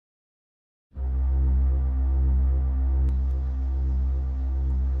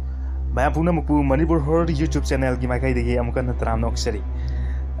Manipur wari YouTube channel ki makai degi amukan natram noksari.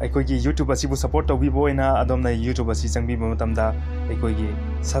 Aikoi ki YouTube asibu support to bibo ina adom na YouTube asi changbi matamda aikoi ki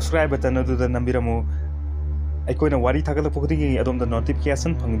subscribe button adu da nambiramu. Aikoi na wari thakala pokudingi adom da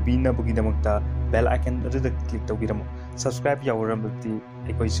notification pangbina bugi damakta bell icon adu da click to biramu. Subscribe yawaram bukti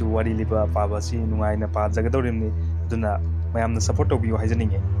aikoi su wari liba paba si nungai na pa jagadorimni duna mayamna support to biyo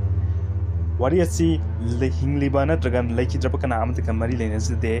haijaninge. Wari asi hingliba na dragan laiki drapakana amta kamari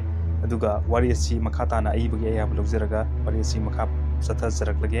lenasde aduga wari asi makata na aibagi ayab logzeraga wari asi makap satha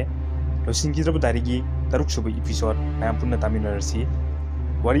zaraklage LOISINKHIDRABA DIARY gi taruk suba episode mayam punna taminarasi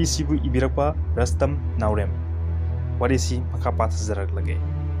wari asi bu ibirakpa Rastam Naurem wari asi makapa zaraklage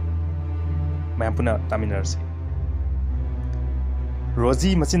mayam punna taminarasi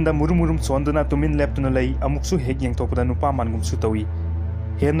Rozi machinda murum sonduna tumin leptuna lay amuksu hek yengtokpada nupa mangumsu tawi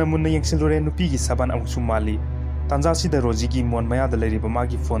Herna munna yengsilore nupi gi saban amuksu mali Tanzasi da Rozi gi mon maya da leriba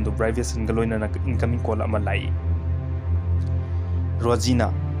magi phone do vibration galoina na incoming call ama lai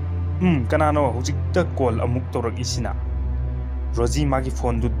Rozina kanano hujikta call amuk torak isina Rozi magi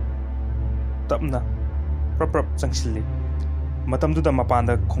phone du tapna prap changsilli matam du da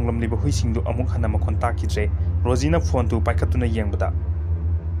mapanda khonglam liba huising du amuk hana makon takidre Rozina phone tu paikatuna yengbada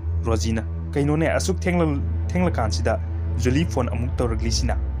Rozina kaino ne asuk thengla kansida Juli phone amuk toragli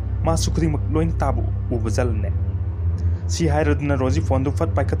sina ma sukri mak loin tabu ubazal ne Si hairaduna Rozi phone du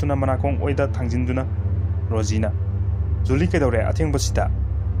fat paikatuna manakong oida thangjinduna Rozina Juli kaidore atheng basida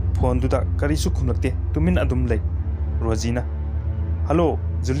phone du da karisu khumlakte tumin adum lei Rozina Hello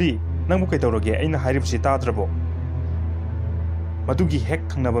Juli nangbu kaidorage aina hairibsi tadrabo Madugi hek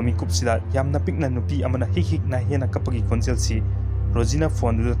khangnaba mi kupsida yamna pikna nupi amana hik na hena kapagi konjel si Rozina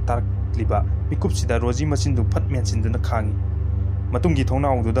phone du tarak liba mi kupsida Rozi machin du phat mensin duna khangi matungi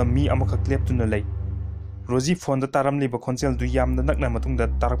thongnau du da mi amakak leptuna lei Rozi phone da taram liba konjel du yamna nakna matungda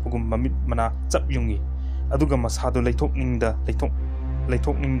tarakpugum mamit mana chap yungi aduga masado leithokningda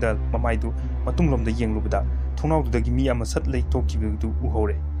mamai du matunglomda yenglubada thongnau du dagi mi ama sat leithokkibu du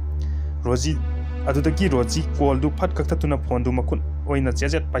uhore Rozi adudagi Rozi call du phat kaktatuna phone du makun oina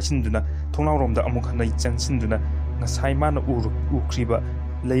chejet paisinduna thongnau romda amuk hanai changsinduna ngasai mana ukriba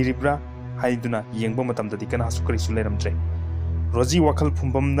leiribra haiduna yengba matamda dikana sukari suleramtre Rozi wakal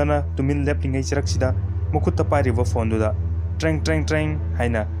phumbamdana tumin leplingai chiraksida mukutta pairiba phone du da treng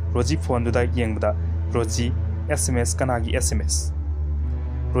haina Rozi phone du da yengbada Rozi SMS kanagi SMS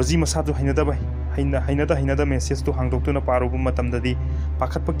Rozi masadu hainada message tu hangdoktuna parubu matamdadi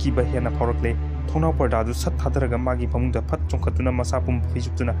pakhatpa kiba hena phorakle thonau parda du sat thadaraga magi pamungda phat chongkhatuna masapum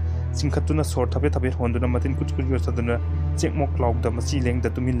phijuptuna simkhatuna sor thabe honduna matin kuch yosaduna chekmok laugda machi lengda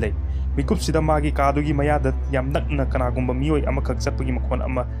tumin lei mikup sida magi kadugi mayada yam nakna kanagumba mioi amakak chapagi makhon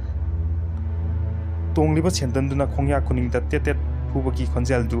ama tongliba chendanduna khongya kuningda tetet phubagi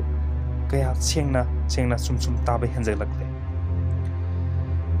khonjal du kaya sengna sumsum tabe henjalakle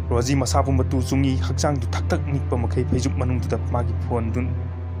Rozi masapu matu chungi hakchang du thak nikpa makai phaijup manung du magi phone dun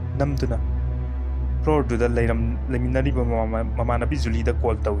namduna floor du da leminari ba mamanabi Juli da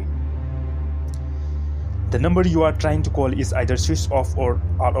call tawi The number you are trying to call is either switched off or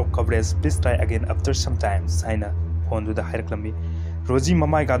out of coverage. Please try again after some time. Saina phone du da hairaklambi Rozi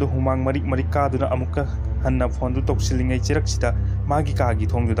mamai ga du humang marik ka du na amuka hanna phone du toksilingai chiraksida magi ka gi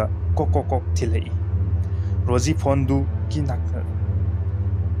thong du da kok thilai Rozi phone du ki nak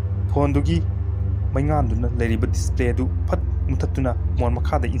phone du gi maingan du na leriba display du phat muthatuna mon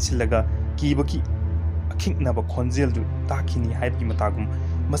makha da insilaga ki baki akhingna ba khonjel du takini haib ki matagum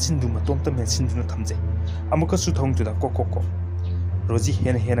masin du matomta mensin du na thamje amuka su thong du da kok Rozi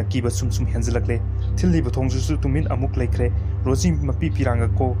hena ki ba sum henjalakle thilli ba thong su tumin amuk laikre Rozi mapi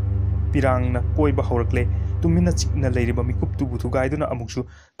pirang na koi ba horakle tumina chikna leiriba mikup tu buthu gaiduna amuksu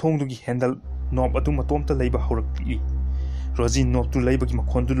thongdugi handle knob atu matomta leiba horakli Rozi knob tu leiba gi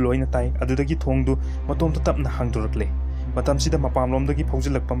makhondu loina tai adudagi thongdu matomta tapna hangdurakle matamsida mapamlomdagi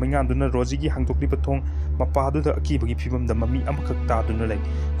phawjilakpa mainganduna Rozi gi hangdokliba thong mapadu da akibagi phibamda mami amakak taduna lei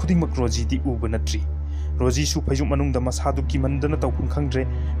khudingmak Rozi di uba natri Rozi su phajum manungda masadu ki mandana tawphun khangdre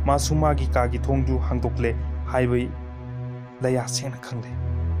ma sumagi kagi thongdu hangdokle haibai laya sena khangle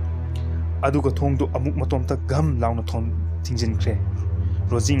aduga thongdu amuk matomta gam launa thon tingjinkhre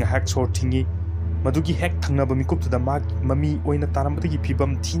Rozi nga hack sor thingi madugi hack thangnaba mikuptuda mami oina taramdagi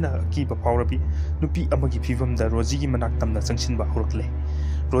phibam thina ki ba phawrabi nupi amagi phibam da Rozi gi manak tamna changsinba horakle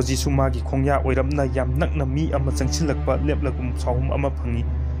Rozi sumagi khongya oiramna yam nakna mi ama changsilakpa leplagum sahum ama phangi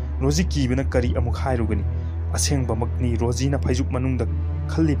Rozi ki bina kari amuk hairugani asengba makni Rozi na phaijuk manungda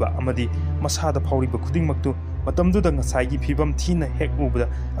khalliba amadi masada phawriba khudingmaktu matamdu da ngasai gi phibam thina hek ubada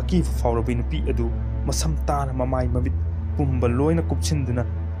aki phawrabi nupi adu masam tana mamai mabit pumba loina kupchinduna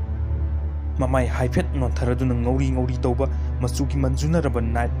mamai haifet nontharaduna ngori ngori tauba machugi manjunaraba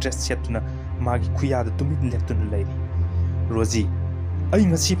night dress setuna magi khuyada tumin leptuna leiri Rosie ai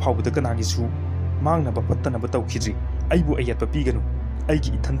ngasi phawbada kanagi su mangna ba pattana ba tawkhidri aibu ayat pa piganu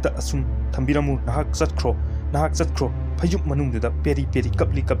aigi ithanta asum thambiramu nahak chatkhro phayup manungduda peri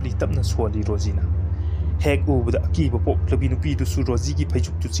kapli tapna swali Rosie na hek ubada akiba pok labi nupi du su Rosie gi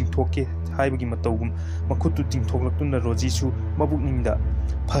phayup tu chingthoke haibagi matawgum makhutu tingthoklaktuna Rosie su mabukningda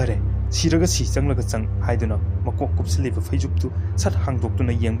phare siraga si changlaga chang haiduna makok kupsiliba phayup tu sat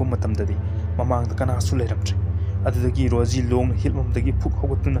hangdoktuna yengba matamdadi mamangda kana su leiramtre adudagi Rosie long hilmamdagi phuk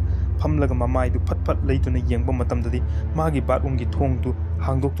hawatuna phamlaga mamai du phat leituna yengba matamdadi magi bathroom gi thong du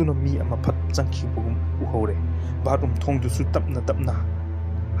hangdoktuna mi ama phat changkhibugum uhore bathroom thong du su tapna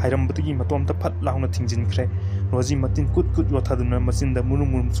hairambadagi matomta phat launa thingjinkre Rosie matin kut lothaduna machinda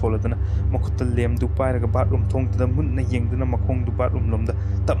murum soladana makhutta lem du pairaga bathroom thongda munna yengduna makhong du bathroom lomda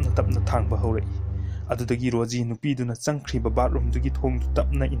tapna thangba hore adudagi Rosie nupiduna changkhriba bathroom dugi thongdu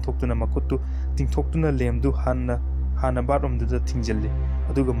tapna inthoktuna makhuttu tingthoktuna lemdu hana bathroom du thingjalle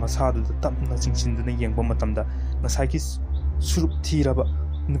aduga masadu tapna chingchinduna yengba matamda ngasaki surup thiraba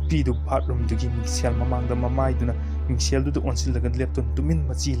nupidu bathroom dugi mingsel mamangda mamaiduna mingsel du onsilaga leptun tumin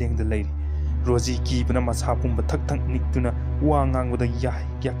machi lengda leiri Rosie kibana masa pumba thak nikduna wa ngangwada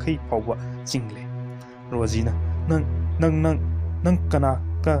yakhai phawba chingle Rosie na nang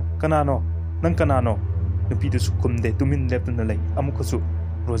kanano nang kanano nupidu sukumde tumin leptuna lei amukasu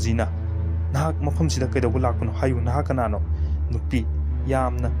Rosie na nahak mafamsida kaidaw lakpuno hayu nahak kanano nupi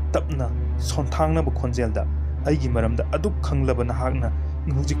yamna tapna sonthangna bu khonjelda aigi maramda aduk khanglaba nahakna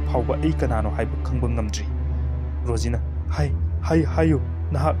hujik phawba ai kanano haiba khangba ngamdri Rosie na hayu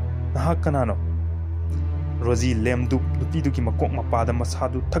nahak kanano Rosie lemdu nupidugi makok mapada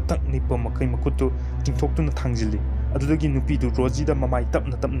masadu thak nipa makai makutu tingthoktuna thangjili adudagi nupidu Rosie da mamai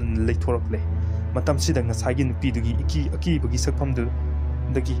tapna leithorakle matamsida ngasagi nupidugi akibagi sakpamdu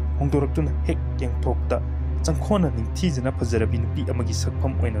dagi hongdoraktuna hek yengthokta changkhona ningthijana phajarabi nupi amagi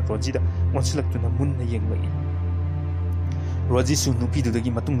sakpam oina Rosie da onsilaktuna munna yenglai Rosie su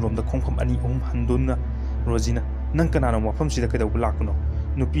nupidudagi matungromda khongpham ani handuna Rosie na nang kanano mafamsida kaidaw lakpuno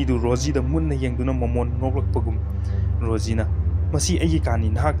nupidu Rosie da munna yengduna mamon noklakpagum Rosie na masi aigi kani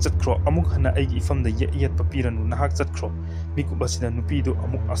nahak chatkhro amuk hana aigi ifamda yet papiranu nahak chatkhro mikup asida nupidu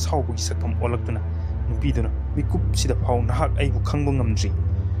amuk asawbugi sakam olaktuna nupiduna mikup sida phau nahak aibu khangba ngamdri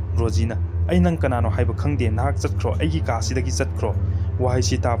Rosie na ai nang kanano haiba khangde nahak chatkhro aigi ka sidagi chatkhro wahai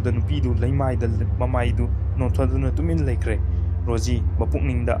si tabda nupidu leimaida mamaidu nonthaduna tumin laikre Rosie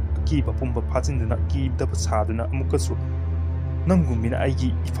mapukningda akiba pumba phajinduna kibda pasaduna amukasu nanggumina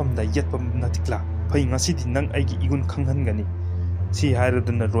aigi ifamda yetpa natikla phai ngasidi nang aigi igun khanghangani si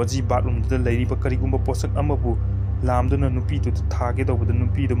hairaduna Rosie bathroom da leiriba karigumba posak amabu lamduna nupidu thage dawda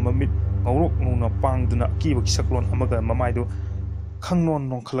nupidu mamit ngawrok nguna pangduna akiba kisaklon amaga mamaidu khangnon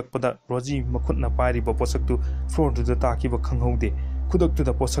nongkhalakpada Rosie makhutna pairiba posaktu floor du da takiba khanghaude khudaktu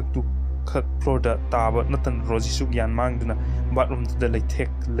da posaktu khak floor da taba natan Rosie su gyan mangduna bathroom da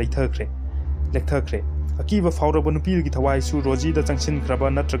lekthakre akiba fauraba nupidugi thawai su Rosie da changsin khraba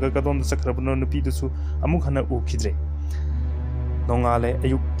natraga gadon da sakraba nupidu su amuk hana ukhidre nongale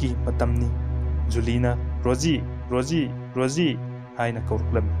ayukki matamni Julina Rosie haina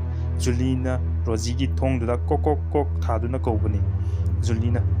kaurklam Julina Rosie gi thongduda kok thaduna kaubani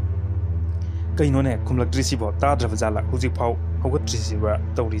Julina kainone kumlakdrisibo tadraba jala hujik phau haugatrisiba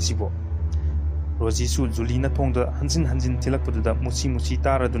tawrisibo Rosie su Julina thongda hanjin thilakpaduda musi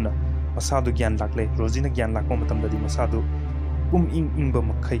taraduna masadu gyan lakle Rosie na gyan lakma matamdadi masadu ingba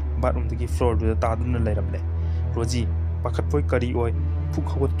makhai bathroom dagi floor duda taduna leiramle Rosie pakhatpoi kari oi phuk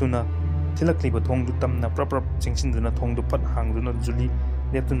hawatuna thilakliba thongdu tamna prap chingsinduna thongdu phat hangduna Julie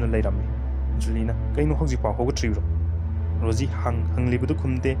leptuna leirame Julina kaino hojikpa hawgatribro Rosie hanglibudu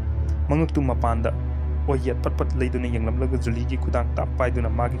khumde mangaktu mapanda oyat pat leiduna yenglamlaga Julie gi khudang tapaiduna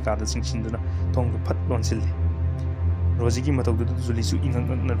magi kada chingsinduna thongdu phat lonsille Rosie gi matawdu Julie su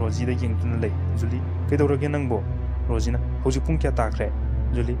ingangna Rosie da yengtuna lei Julie kaidawrage nangbo Rosie na hojik pung kya takre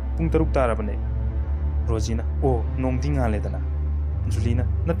Julie pung 6 tarabane Rosie na nongdi ngaledana Julie na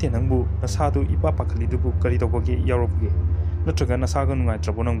natte nangbu nasadu ipa pakhalidubu kari tawbage yaropge natraga nasaga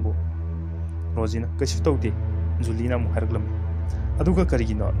nungaitrabo nangbu Rosie na kaisu tawde Julie na muharglam aduga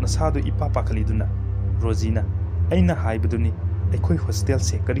karigino nasadu ipa pakhaliduna Rosie na aina haibaduni aikhoi hostel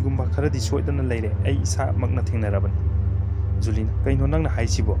se karigumba kharadi soidana leire ai isa magna thingnarabani Julie na kaino nangna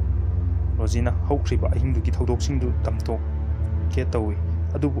haisibo Rosie na haukhriba ahingdugi thodoksindu tamtok ke tawi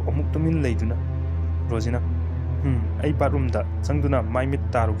adubu amuk tumin leiduna Rosie na ai bathroom da changduna maimit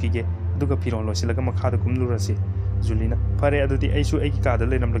tarukige aduga firon losilaga makhada kumlurasi Julina fare adudi aisu ai ka da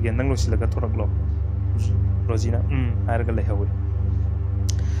lenam lage nang losilaga thoraklo Rosina harga lehawi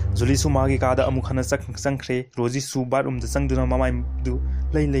Juli su magi ka da amu khana sangkhre Roji su barum da sangduna mamai du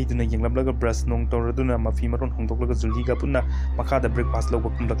lei duna yenglablaga brush nong toraduna mafi maron hongdoklaga Juli ga punna makha da breakfast lawba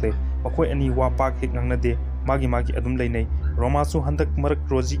kumlakle makoi ani wa pak hek ngangna de magi adum leinai Roma su handak marak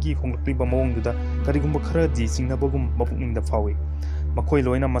Roji gi honglakli ba mawong duda karigumba khara di singnabagum mapukning da fawi makoi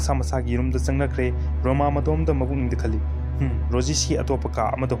loina masa gi rum da sangnakre Roma madom da mapukning da khali Roji si atopa ka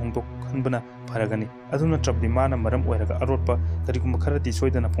amada hongdok khanbana faragani aduna trapdi mana maram oiraga arotpa karigumba khara di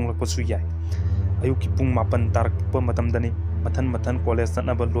soidana phonglakpa su yai ayuki pung mapan tarakpa matamdani mathan college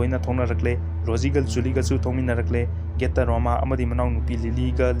sanaba loina thongna rakle Roji gal Juli ga su thongmina rakle geta Roma amadi manau nupi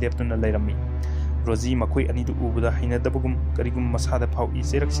Lily ga leptuna lairami Roji makoi ani du ubuda haina dabugum karigum masada phau I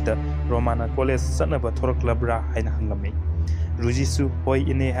seraksida Roma na college sanaba thoraklabra haina hanglame Roji su hoi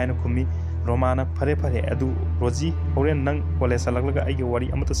ine haina khumi Roma na phare adu Roji horen nang college salaglaga ai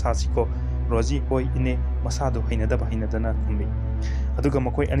wari amata sasiko Roji hoi ine masado haina daba haina dana khumi aduga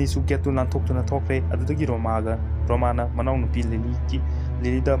makoi ani su getu lan thoktuna thokre adudagi Roma na manau nupi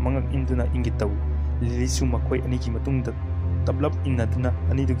Lily da mangak induna ingitawi Lily su makoi ani ki matungda tablap innaduna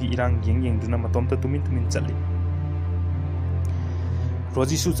ani dugi irang yeng duna matomta tumin challi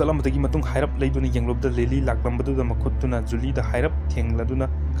Roji su chalamdagi matung hairap leiduna yenglobda Lily laklambadu da makhutuna Juli da hairap thengladuna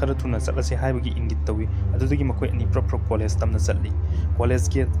kharathuna chalase haibagi ingit tawi adudagi makoi ani prop college tamna challi college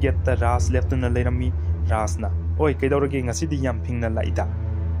get ta ras leftuna leirami rasna oi kaidawrage ngasidi yam phingna laida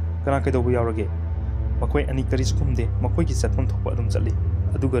kana kaidawbu yawrage makoi ani karis kumde makoi ki chatpam thokpa adum challi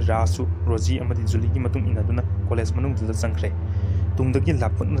aduga rasu Roji amadi Juli gi matung inaduna college manung dula changkhre tungdagi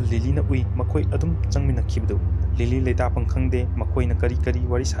lapna Lily na ui makoi adum changmina khibdu Lily leta pangkhangde makoi na kari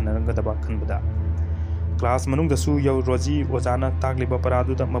wari sanaranga daba khanbada class manung da su yaw Roji ojana tagliba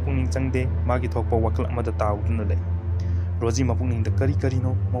paradu da mapungning changde magi thokpa wakal amada tauduna le Roji mapungning da kari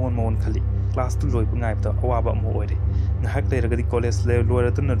no mawon khali class tu loi pungai da awaba mo oire ngahak leiragadi college le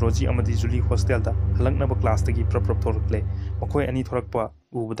loiratuna Roji amadi Juli hostel da halangna ba class tagi prop thorkle makoi ani thorakpa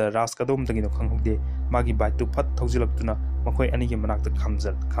ubuda ras kadom tagi no khanghde magi bike tu phat thaujilaktuna makoi ani gi manak ta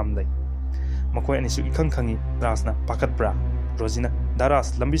khamlai makoi ani su ikhang khangi rasna pakat bra Rojina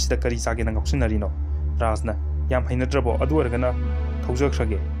daras lambi sida kari sage nang optionary no rasna yam hainadrabo adu argana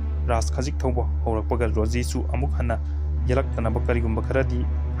thaujakrage ras khajik thaubo horakpaga Roji su amuk hana yalaktana bakari gumba kharadi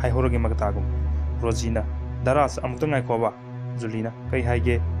hai horoge magtagum Rojina daras amukta ngai khoba Julina kai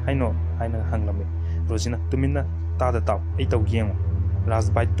haige haino haina hanglame Rojina tuminna tada taw ei taw yeng ras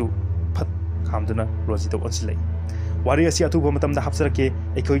bite tu phat khamduna Roji to onsilai wari asi atuba matamda hapsarake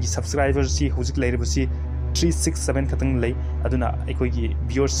eikogi subscribers si hujik leiribasi 367 khatang lei aduna eikogi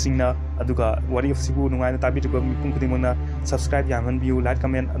viewers singna aduga wari ofsibu nungaina tabiriba mipung khudimona subscribe yanghan biu like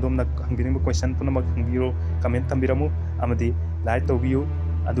comment adomna hangbiring question punamak hangbiro comment tambiramu amadi like tawbiu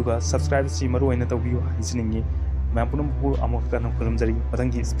aduga subscribe si maru aina tawbiu hisiningi mampunam pu amok kana kulamjari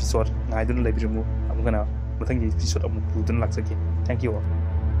mathangi episode ngaidun leibirimu amugana mathangi episode amuk pudun laksaki thank you all